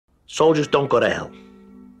Soldiers don't go to hell.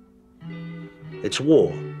 It's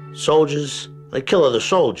war. Soldiers, they kill other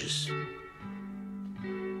soldiers.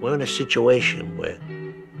 We're in a situation where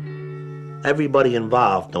everybody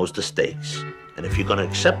involved knows the stakes. And if you're gonna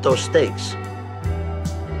accept those stakes,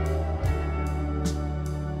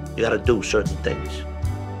 you gotta do certain things.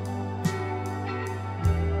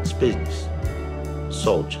 It's business.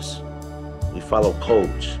 Soldiers. We follow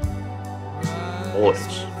codes,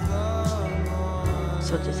 orders.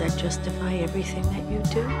 So does that justify everything that you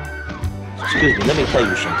do? Excuse me, let me tell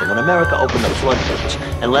you something. When America opened the floodgates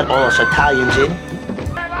and let all us Italians in,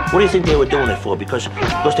 what do you think they were doing it for? Because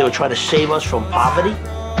they were trying to save us from poverty?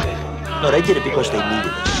 No, they did it because they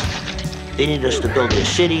needed us. They needed us to build their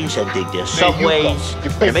cities and dig their subways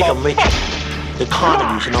and make them richer. The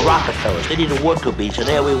Carnegies and the Rockefellers, they needed worker bees, and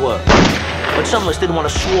there we were. But some of us didn't want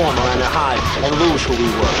to swarm around and hide and lose who we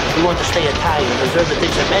were. We wanted to stay Italian and preserve the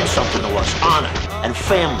things that meant something to us: honor and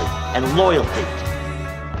family and loyalty.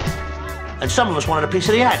 And some of us wanted a piece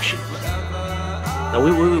of the action. Now,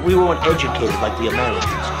 we weren't educated like the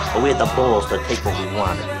Americans, but we had the balls to take what we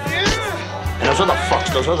wanted. And those other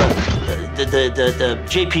fucks, those other, the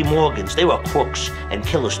J.P. Morgans, they were crooks and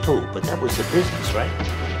killers too, but that was the business, right?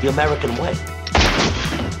 The American way.